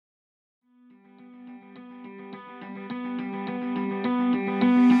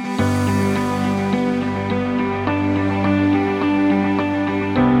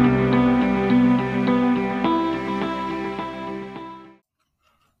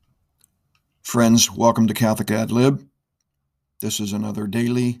Friends, welcome to Catholic Ad Lib. This is another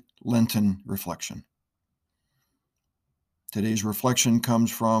daily Lenten reflection. Today's reflection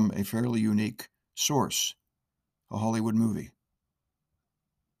comes from a fairly unique source, a Hollywood movie.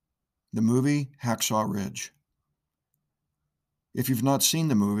 The movie Hacksaw Ridge. If you've not seen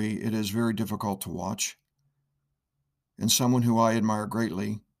the movie, it is very difficult to watch. And someone who I admire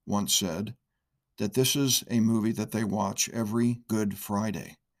greatly once said that this is a movie that they watch every Good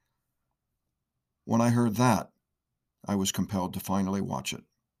Friday. When I heard that, I was compelled to finally watch it.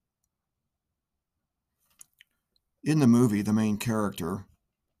 In the movie, the main character,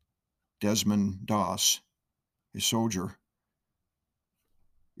 Desmond Doss, a soldier,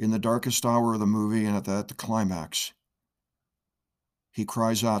 in the darkest hour of the movie and at the climax, he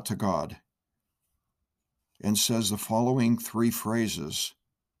cries out to God and says the following three phrases,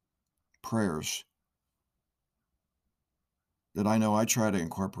 prayers, that I know I try to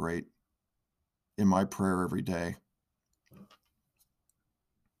incorporate in my prayer every day.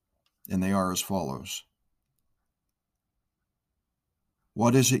 And they are as follows.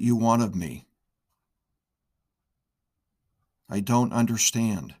 What is it you want of me? I don't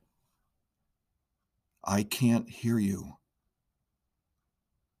understand. I can't hear you.